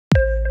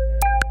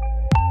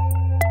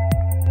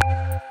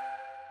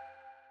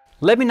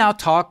Let me now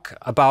talk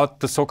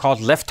about the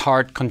so-called left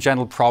heart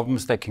congenital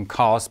problems that can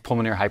cause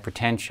pulmonary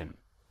hypertension.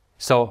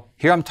 So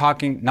here I'm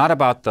talking not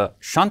about the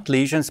shunt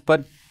lesions,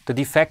 but the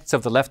defects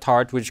of the left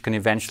heart which can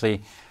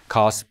eventually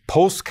cause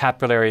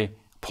post-capillary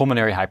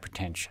pulmonary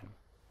hypertension.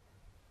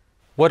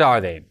 What are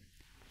they?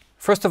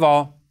 First of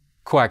all,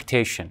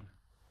 coarctation.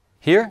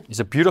 Here is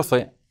a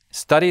beautiful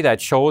study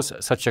that shows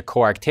such a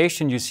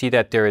coarctation. You see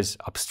that there is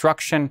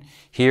obstruction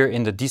here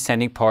in the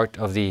descending part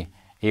of the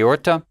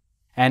aorta.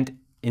 And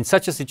in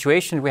such a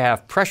situation, we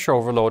have pressure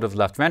overload of the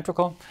left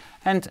ventricle,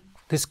 and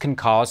this can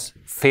cause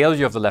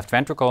failure of the left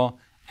ventricle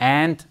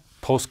and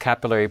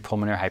post-capillary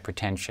pulmonary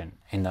hypertension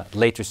in the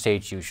later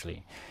stage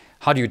usually.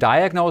 How do you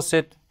diagnose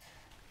it?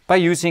 By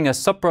using a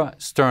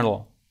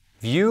suprasternal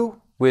view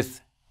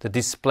with the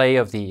display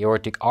of the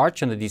aortic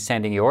arch and the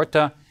descending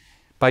aorta.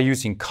 By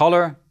using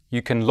color,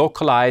 you can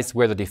localize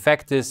where the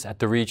defect is at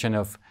the region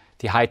of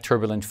the high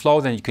turbulent flow.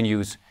 Then you can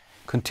use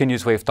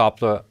continuous wave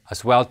Doppler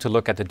as well to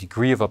look at the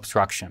degree of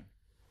obstruction.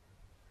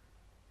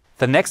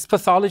 The next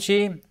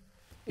pathology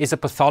is a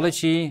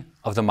pathology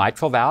of the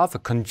mitral valve, a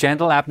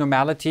congenital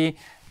abnormality.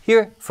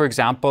 Here, for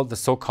example, the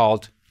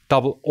so-called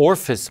double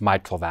orifice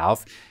mitral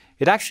valve.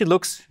 It actually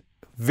looks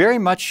very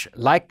much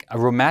like a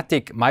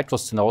rheumatic mitral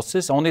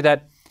stenosis, only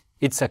that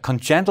it's a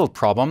congenital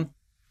problem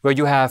where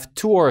you have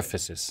two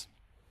orifices.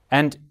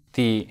 And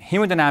the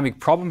hemodynamic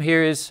problem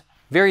here is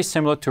very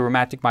similar to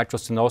rheumatic mitral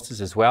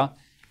stenosis as well.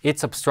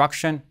 It's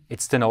obstruction,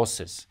 it's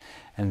stenosis.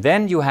 And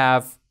then you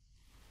have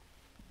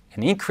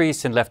an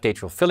increase in left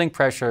atrial filling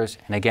pressures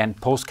and again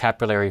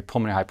post-capillary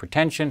pulmonary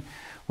hypertension,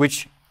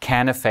 which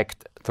can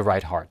affect the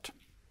right heart.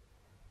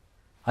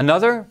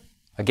 Another,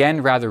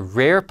 again, rather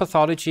rare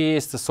pathology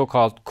is the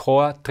so-called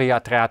core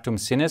triatratum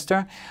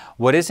sinister.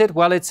 What is it?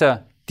 Well, it's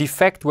a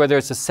defect where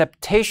there's a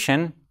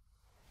septation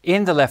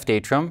in the left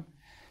atrium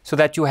so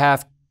that you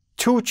have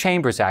two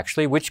chambers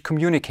actually which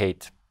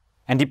communicate.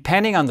 And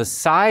depending on the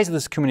size of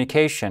this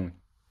communication,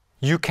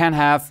 you can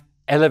have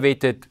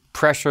elevated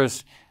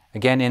pressures,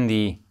 again, in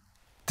the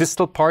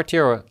distal part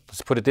here, or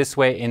let's put it this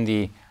way, in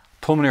the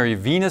pulmonary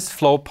venous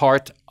flow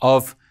part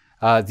of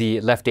the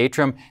left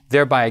atrium,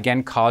 thereby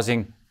again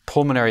causing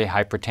pulmonary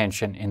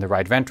hypertension in the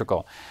right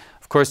ventricle.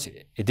 Of course,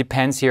 it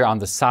depends here on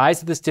the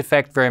size of this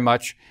defect very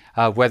much,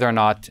 whether or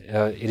not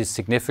it is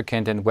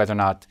significant and whether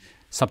or not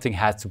something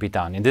has to be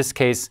done. In this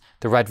case,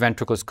 the right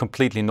ventricle is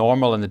completely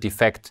normal and the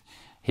defect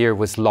here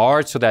was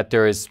large so that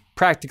there is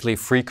practically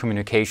free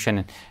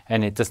communication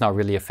and it does not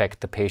really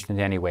affect the patient in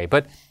any way.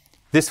 But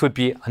this would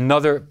be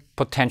another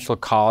potential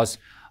cause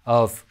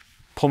of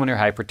pulmonary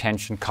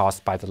hypertension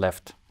caused by the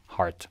left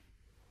heart.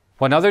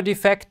 One other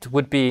defect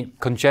would be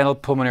congenital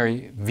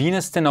pulmonary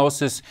venous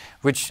stenosis,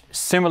 which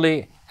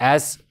similarly,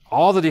 as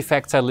all the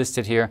defects I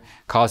listed here,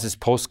 causes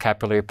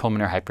post-capillary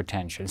pulmonary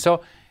hypertension.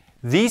 So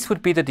these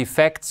would be the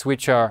defects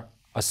which are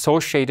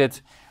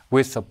associated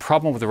with a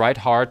problem with the right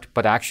heart,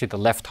 but actually the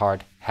left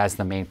heart has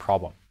the main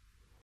problem.